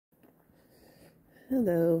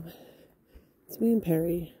Hello, it's me and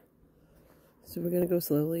Perry. So we're gonna go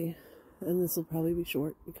slowly, and this will probably be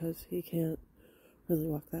short because he can't really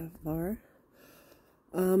walk that far.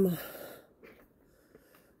 I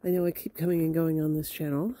know I keep coming and going on this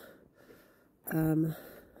channel, but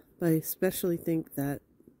I especially think that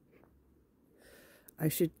I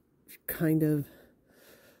should kind of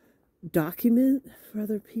document for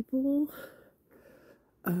other people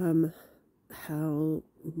how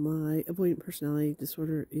my avoidant personality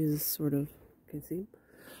disorder is sort of, can you see,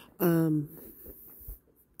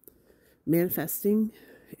 manifesting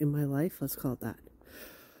in my life, let's call it that.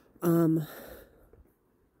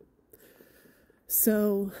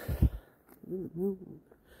 So,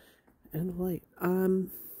 and light,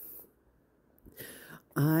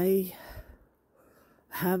 I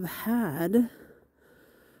have had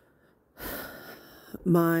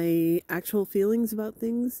my actual feelings about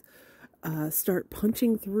things start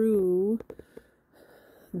punching through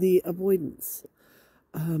the avoidance,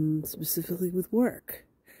 specifically with work.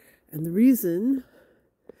 And the reason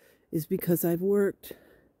is because I've worked,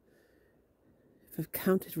 if I've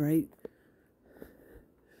counted right,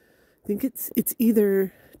 I think it's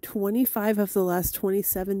either 25 of the last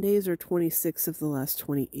 27 days or 26 of the last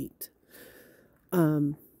 28.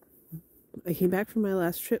 I came back from my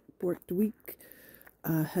last trip, worked a week,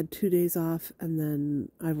 had 2 days off, and then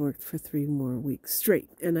I've worked for 3 more weeks straight.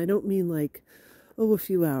 And I don't mean like, a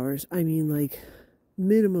few hours. I mean like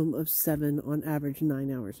minimum of 7, on average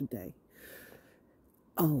 9 hours a day.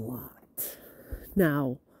 A lot.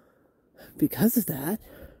 Now, because of that,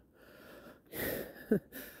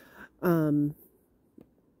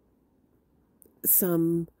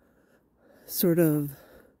 some sort of,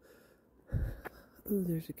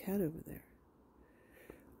 there's a cat over there.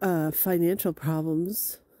 Financial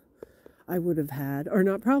problems I would have had, or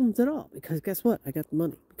not problems at all, because guess what? I got the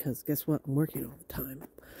money, because guess what? I'm working all the time.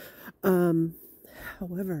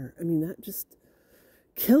 However, I mean, that just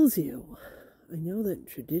kills you. I know that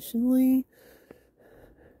traditionally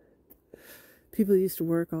people used to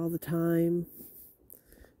work all the time,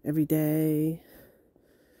 every day,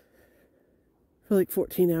 for like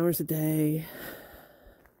 14 hours a day.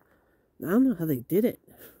 I don't know how they did it.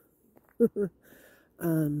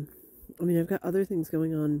 I mean, I've got other things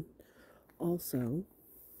going on also.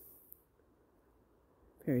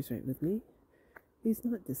 Perry's right with me. He's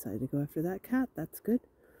not decided to go after that cat. That's good.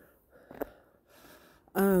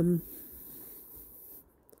 You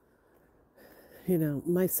know,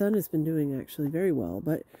 my son has been doing actually very well,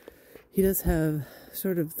 but he does have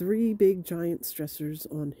sort of 3 big giant stressors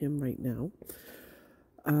on him right now.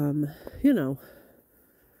 You know,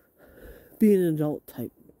 being an adult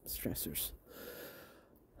type stressors.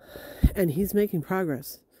 And he's making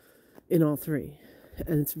progress in all 3.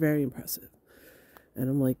 And it's very impressive. And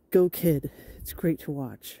I'm like, go kid. It's great to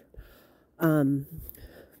watch. But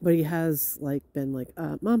he has like been like,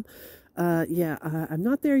 Mom, I'm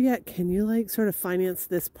not there yet. Can you like sort of finance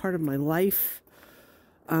this part of my life?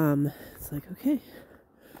 It's like, okay.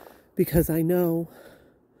 Because I know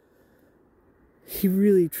he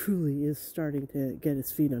really truly is starting to get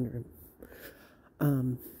his feet under him.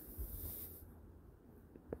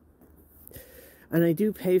 And I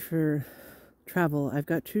do pay for travel. I've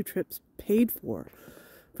got 2 trips paid for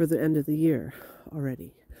the end of the year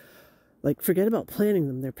already. Like, forget about planning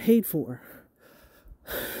them. They're paid for.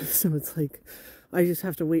 So it's like, I just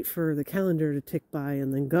have to wait for the calendar to tick by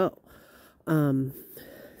and then go.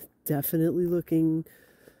 Definitely looking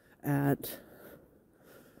at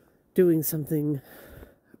doing something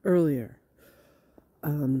earlier. I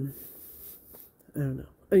don't know.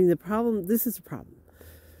 I mean, this is a problem.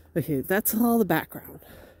 Okay, that's all the background.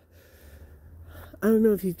 I don't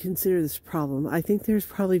know if you'd consider this a problem. I think there's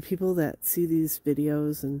probably people that see these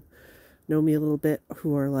videos and know me a little bit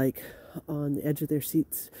who are like on the edge of their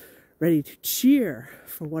seats, ready to cheer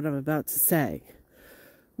for what I'm about to say,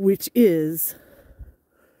 which is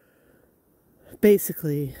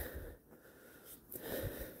basically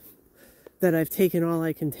that I've taken all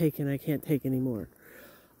I can take and I can't take anymore.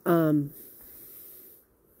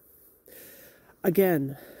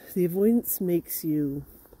 Again, the avoidance makes you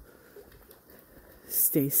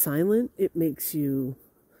stay silent. It makes you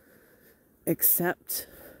accept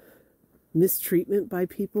mistreatment by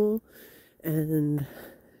people and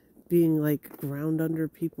being like ground under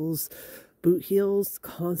people's boot heels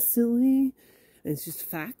constantly. And it's just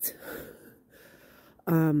fact.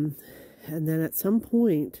 And then at some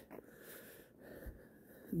point,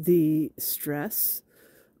 the stress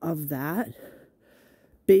of that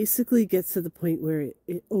basically gets to the point where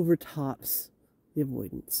it overtops the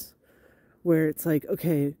avoidance. Where it's like,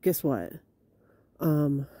 okay, guess what?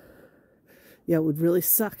 Yeah, it would really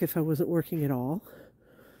suck if I wasn't working at all,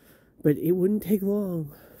 but it wouldn't take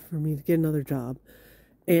long for me to get another job.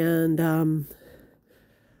 And I'm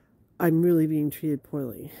really being treated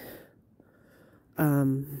poorly.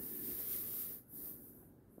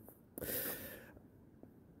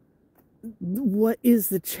 What is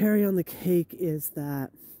the cherry on the cake is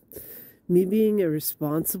that me being a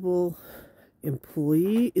responsible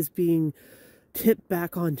employee is being tipped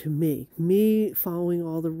back onto me. Me following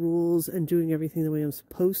all the rules and doing everything the way I'm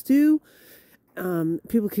supposed to.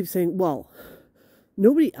 People keep saying, well,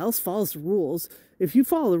 nobody else follows the rules. If you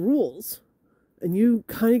follow the rules and you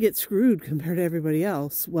kind of get screwed compared to everybody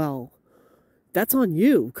else, well, that's on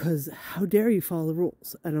you, because how dare you follow the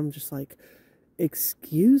rules? And I'm just like,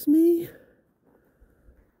 excuse me?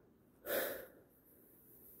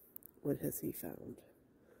 What has he found?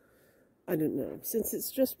 I don't know. Since it's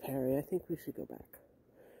just Perry, I think we should go back.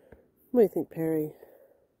 What do you think, Perry?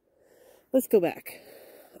 Let's go back.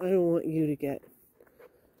 I don't want you to get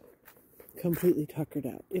completely tuckered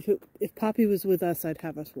out. If Poppy was with us, I'd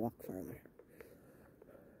have us walk farther.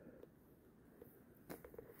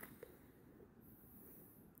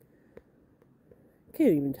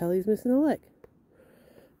 Can't even tell he's missing a leg.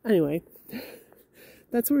 Anyway,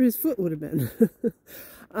 that's where his foot would have been.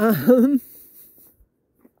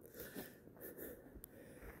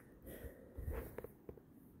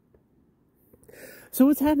 So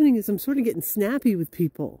what's happening is I'm sort of getting snappy with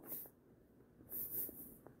people.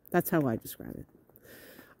 That's how I describe it.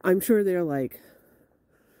 I'm sure they're like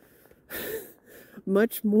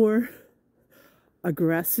much more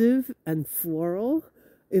aggressive and floral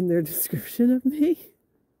in their description of me.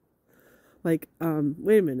 Like,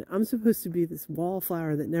 wait a minute, I'm supposed to be this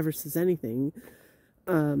wallflower that never says anything.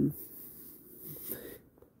 I don't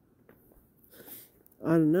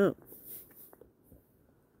know.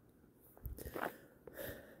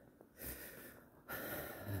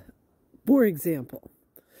 For example,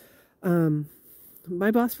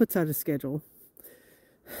 my boss puts out a schedule.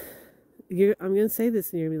 I'm going to say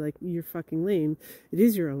this and you're going to be like, you're fucking lame. It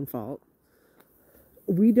is your own fault.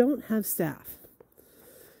 We don't have staff.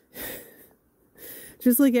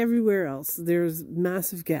 Just like everywhere else, there's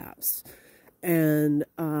massive gaps. And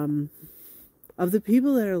of the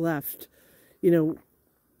people that are left, you know,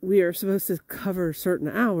 we are supposed to cover certain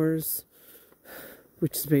hours,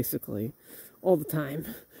 which is basically all the time.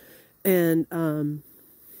 And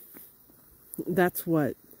that's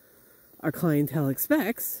what our clientele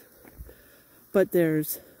expects. But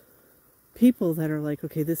there's people that are like,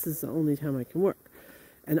 okay, this is the only time I can work.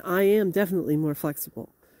 And I am definitely more flexible.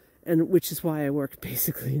 And which is why I work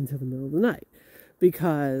basically until the middle of the night.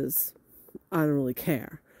 Because I don't really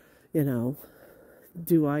care. You know,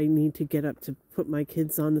 do I need to get up to put my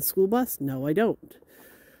kids on the school bus? No, I don't.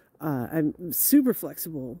 I'm super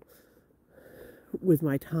flexible with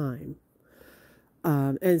my time.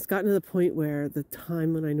 And it's gotten to the point where the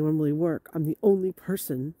time when I normally work, I'm the only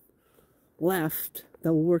person left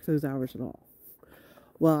that will work those hours at all.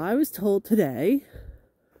 Well, I was told today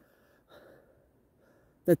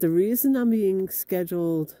that the reason I'm being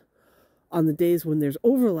scheduled on the days when there's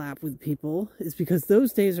overlap with people is because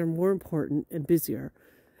those days are more important and busier.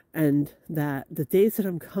 And that the days that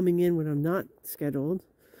I'm coming in when I'm not scheduled,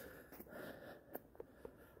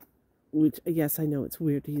 which, yes, I know it's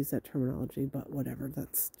weird to use that terminology, but whatever,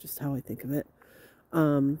 that's just how I think of it.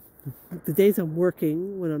 The days I'm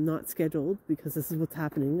working when I'm not scheduled, because this is what's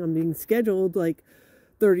happening, I'm being scheduled like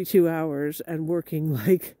 32 hours and working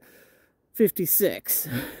like 56.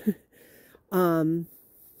 I'm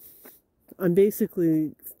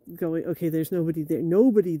basically going, okay, there's nobody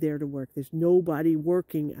there to work. There's nobody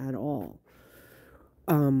working at all.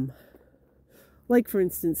 Like for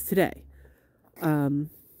instance, today,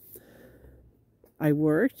 I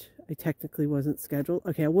worked. I technically wasn't scheduled.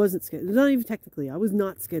 Okay, I wasn't scheduled. Not even technically. I was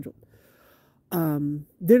not scheduled.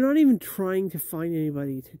 They're not even trying to find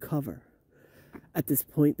anybody to cover. At this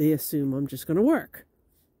point, they assume I'm just going to work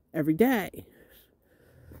every day.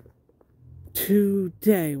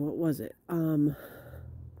 Today, what was it?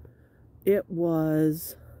 It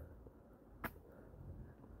was,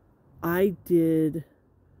 I did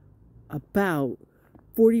about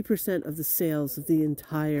 40% of the sales of the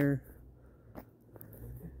entire,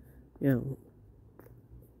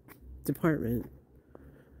 department.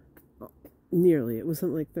 Nearly. It was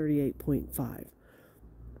something like 38.5.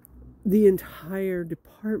 The entire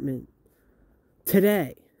department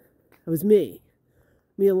today. It was me.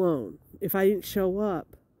 Me alone. If I didn't show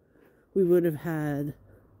up, we would have had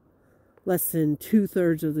less than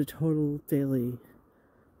 2/3 of the total daily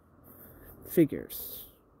figures.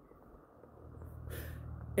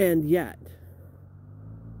 And yet,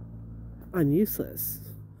 I'm useless.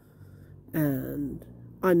 And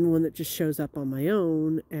I'm the one that just shows up on my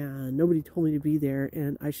own, and nobody told me to be there,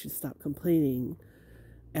 and I should stop complaining.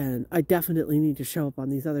 And I definitely need to show up on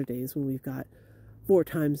these other days when we've got 4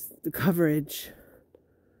 times the coverage,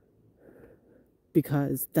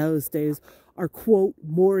 because those days are, quote,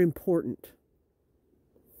 more important.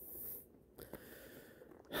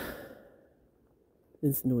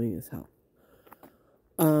 It's annoying as hell.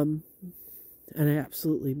 And I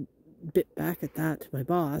absolutely bit back at that to my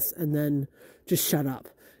boss and then just shut up,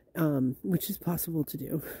 which is possible to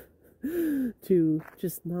do, to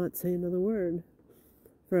just not say another word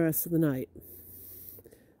for the rest of the night.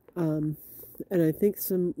 And I think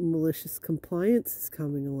some malicious compliance is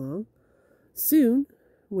coming along soon,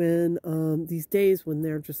 when these days when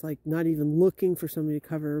they're just like not even looking for somebody to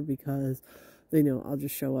cover because they know I'll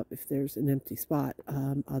just show up if there's an empty spot.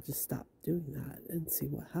 I'll just stop doing that and see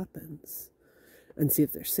what happens, and see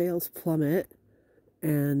if their sales plummet,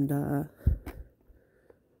 and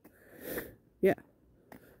yeah,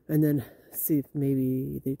 and then see if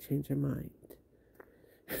maybe they change their mind.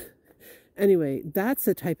 Anyway, that's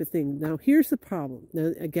the type of thing. Now, here's the problem.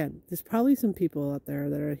 Now, again, there's probably some people out there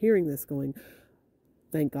that are hearing this going,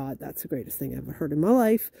 thank God, that's the greatest thing I've ever heard in my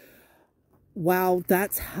life. Wow,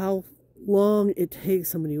 that's how long it takes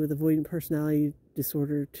somebody with avoidant personality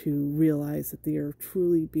disorder to realize that they are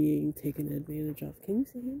truly being taken advantage of. Can you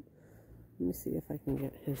see him? Let me see if I can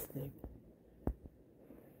get his thing.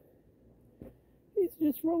 He's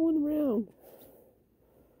just rolling around.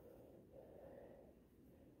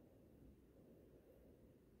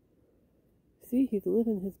 See, he's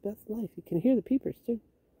living his best life. You can hear the peepers too.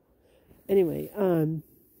 Anyway,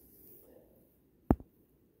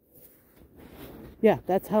 yeah,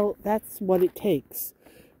 that's what it takes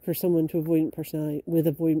for someone with avoidant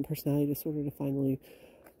personality disorder to finally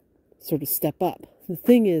sort of step up. The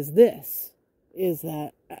thing is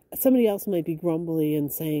that somebody else might be grumbly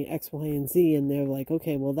and saying X, Y, and Z, and they're like,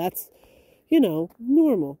 okay, well, that's,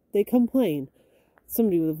 normal. They complain.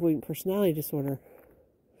 Somebody with avoidant personality disorder,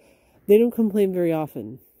 they don't complain very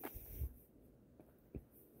often.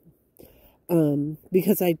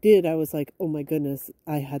 Because I was like, oh my goodness,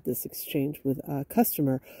 I had this exchange with a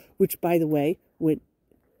customer, which, by the way,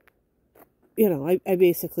 I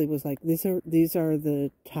basically was like, these are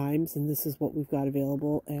the times, and this is what we've got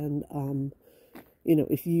available, and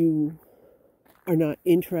if you are not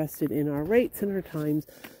interested in our rates and our times,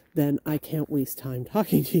 then I can't waste time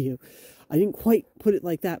talking to you. I didn't quite put it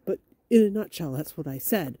like that, but in a nutshell, that's what I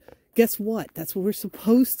said. Guess what? That's what we're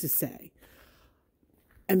supposed to say.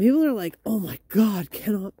 And people are like, oh my God,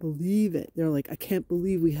 cannot believe it. They're like, I can't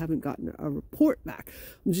believe we haven't gotten a report back.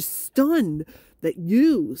 I'm just stunned that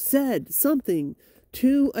you said something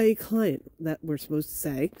to a client that we're supposed to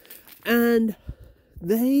say. And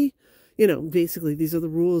they, basically these are the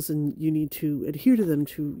rules and you need to adhere to them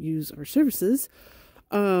to use our services.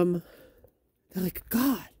 They're like,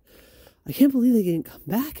 God, I can't believe they didn't come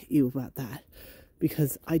back at you about that,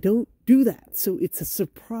 because I don't do that. So it's a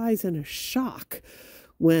surprise and a shock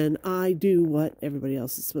when I do what everybody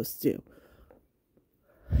else is supposed to do.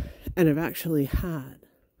 And I've actually had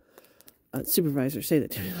a supervisor say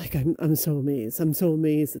that to me, like, I'm so amazed. I'm so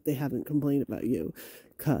amazed that they haven't complained about you,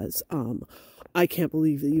 because I can't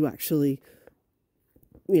believe that you actually,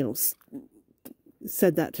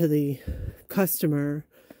 said that to the customer,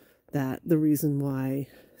 that the reason why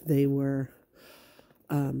they were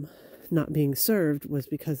not being served was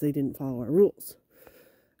because they didn't follow our rules.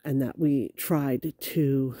 And that we tried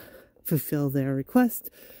to fulfill their request,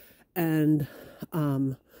 and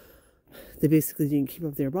they basically didn't keep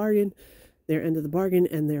up their end of the bargain,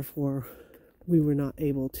 and therefore we were not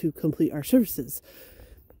able to complete our services.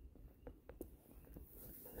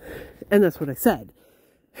 And that's what I said.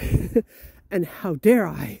 And how dare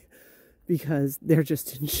I? Because they're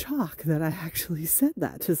just in shock that I actually said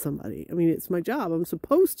that to somebody. I mean, it's my job. I'm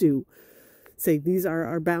supposed to say, these are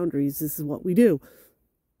our boundaries. This is what we do.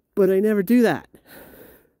 But I never do that.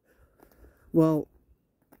 Well,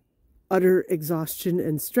 utter exhaustion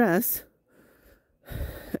and stress,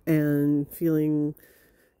 and feeling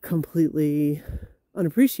completely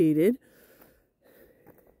unappreciated,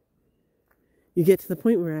 you get to the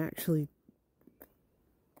point where I actually,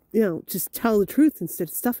 just tell the truth instead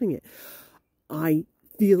of stuffing it. I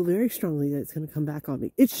feel very strongly that it's going to come back on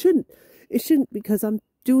me. It shouldn't, because I'm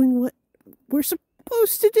doing what we're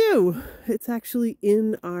supposed to do. It's actually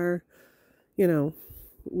in our,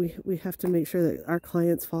 we have to make sure that our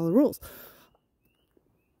clients follow the rules.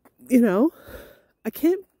 I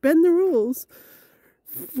can't bend the rules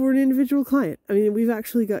for an individual client. I mean, we've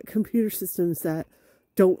actually got computer systems that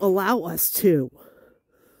don't allow us to.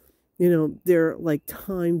 there are like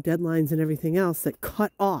time deadlines and everything else that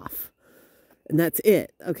cut off. And that's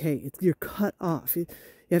it. Okay, you're cut off. You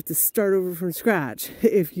have to start over from scratch.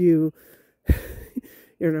 If you're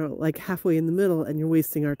like halfway in the middle and you're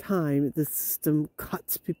wasting our time, the system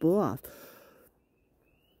cuts people off.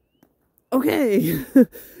 Okay,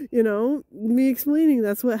 me explaining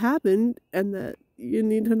that's what happened and that you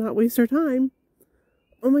need to not waste our time.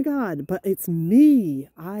 Oh my God, but it's me.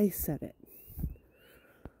 I said it.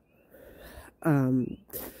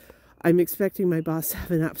 I'm expecting my boss to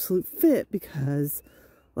have an absolute fit because,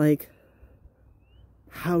 like,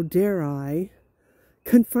 how dare I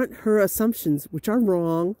confront her assumptions, which are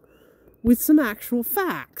wrong, with some actual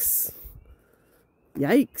facts?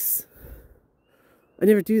 Yikes. I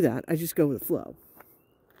never do that. I just go with the flow.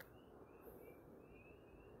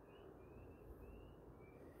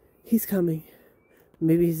 He's coming.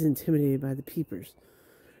 Maybe he's intimidated by the peepers.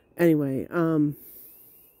 Anyway,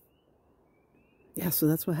 yeah, so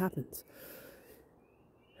that's what happens.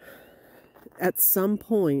 At some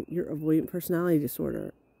point, your avoidant personality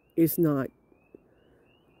disorder is not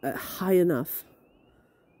a high enough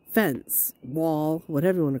fence, wall,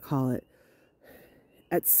 whatever you want to call it.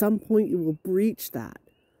 At some point, you will breach that.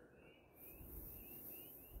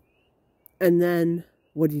 And then,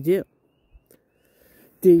 what do?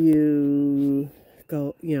 Do you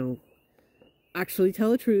go, actually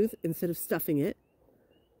tell the truth instead of stuffing it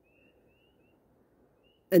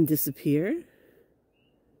and disappear?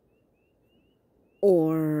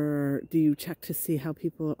 Or do you check to see how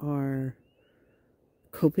people are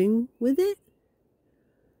coping with it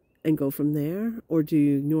and go from there? Or do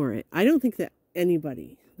you ignore it? I don't think that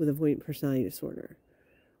anybody with avoidant personality disorder,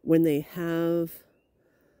 when they have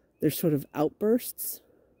their sort of outbursts,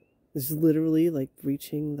 this is literally like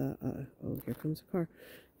reaching the, oh, here comes a car.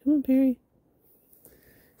 Come on, Perry.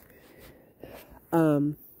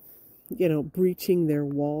 Breaching their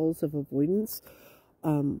walls of avoidance.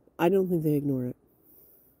 I don't think they ignore it.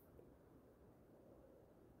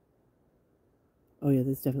 Oh yeah,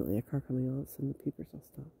 there's definitely a car coming on, so the peepers will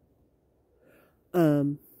stop.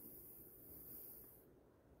 So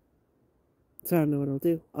I don't know what I'll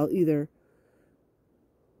do. I'll either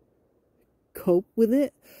cope with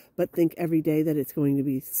it, but think every day that it's going to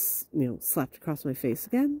be, slapped across my face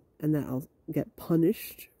again, and that I'll get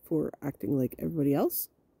punished for acting like everybody else.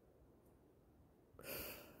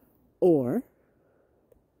 Or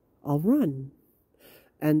I'll run.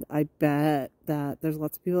 And I bet that there's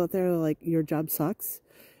lots of people out there that are like, your job sucks,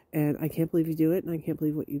 and I can't believe you do it, and I can't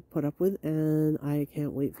believe what you put up with, and I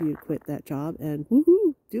can't wait for you to quit that job, and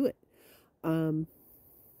woohoo, do it. I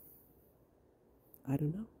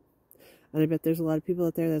don't know. And I bet there's a lot of people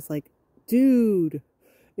out there that's like, dude,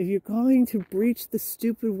 if you're going to breach the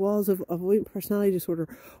stupid walls of avoidant personality disorder,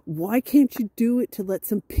 why can't you do it to let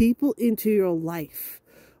some people into your life?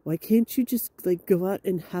 Why can't you just like go out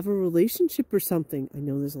and have a relationship or something? I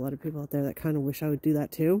know there's a lot of people out there that kind of wish I would do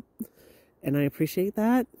that too. And I appreciate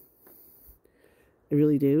that. I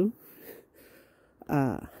really do.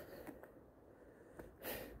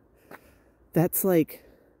 That's like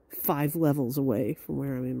 5 levels away from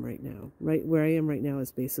where I'm in right now. Right where I am right now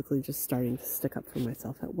is basically just starting to stick up for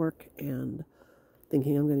myself at work and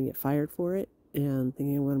thinking I'm going to get fired for it and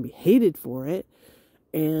thinking I'm going to be hated for it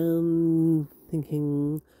and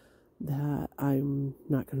thinking that I'm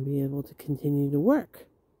not going to be able to continue to work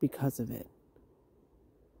because of it.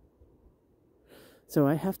 So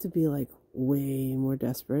I have to be like way more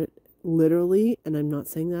desperate, literally, and I'm not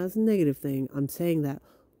saying that as a negative thing. I'm saying that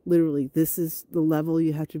literally, this is the level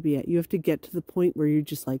you have to be at. You have to get to the point where you're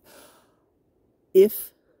just like,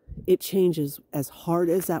 if it changes as hard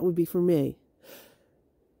as that would be for me,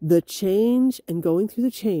 the change and going through the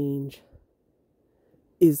change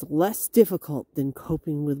is less difficult than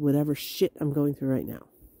coping with whatever shit I'm going through right now.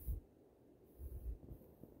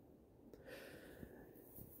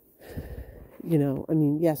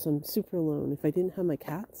 Yes, I'm super alone. If I didn't have my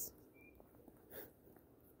cats,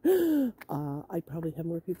 I'd probably have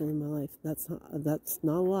more people in my life. That's not a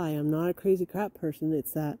lie. I'm not a crazy crap person.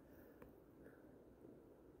 It's that,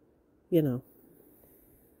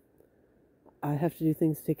 I have to do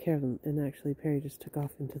things to take care of them. And actually, Perry just took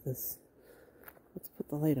off into this. Let's put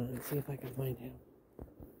the light on and see if I can find him.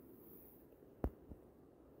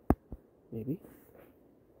 Maybe.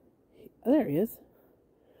 Oh, there he is.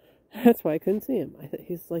 That's why I couldn't see him.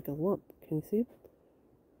 He's like a lump. Can you see him?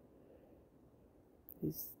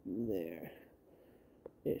 He's there.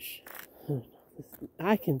 Ish.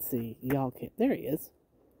 I can see. Y'all can't. There he is.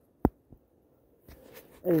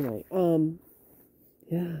 Anyway,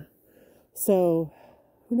 yeah. So,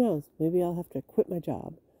 who knows? Maybe I'll have to quit my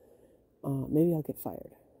job. Maybe I'll get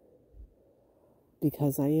fired.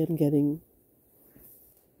 because I am getting,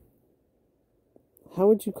 how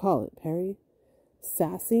would you call it, Perry?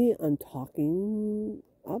 Sassy on talking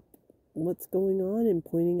up what's going on and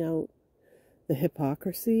pointing out the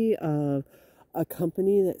hypocrisy of a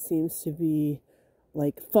company that seems to be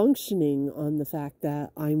like functioning on the fact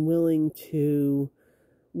that I'm willing to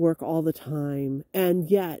work all the time and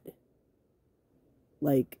yet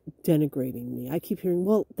like denigrating me. I keep hearing,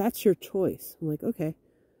 well, that's your choice. I'm like, okay,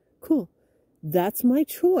 cool. That's my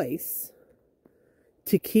choice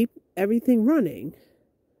to keep everything running.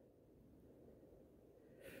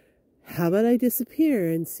 How about I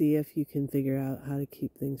disappear and see if you can figure out how to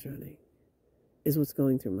keep things running, is what's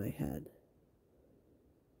going through my head.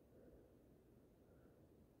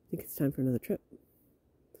 I think it's time for another trip.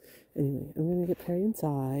 Anyway, I'm going to get Perry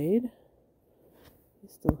inside.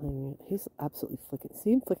 He's still hanging. He's absolutely flicking.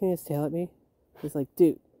 See him flicking his tail at me? He's like,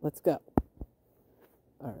 dude, let's go.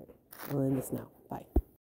 All right. I'll end this now. Bye.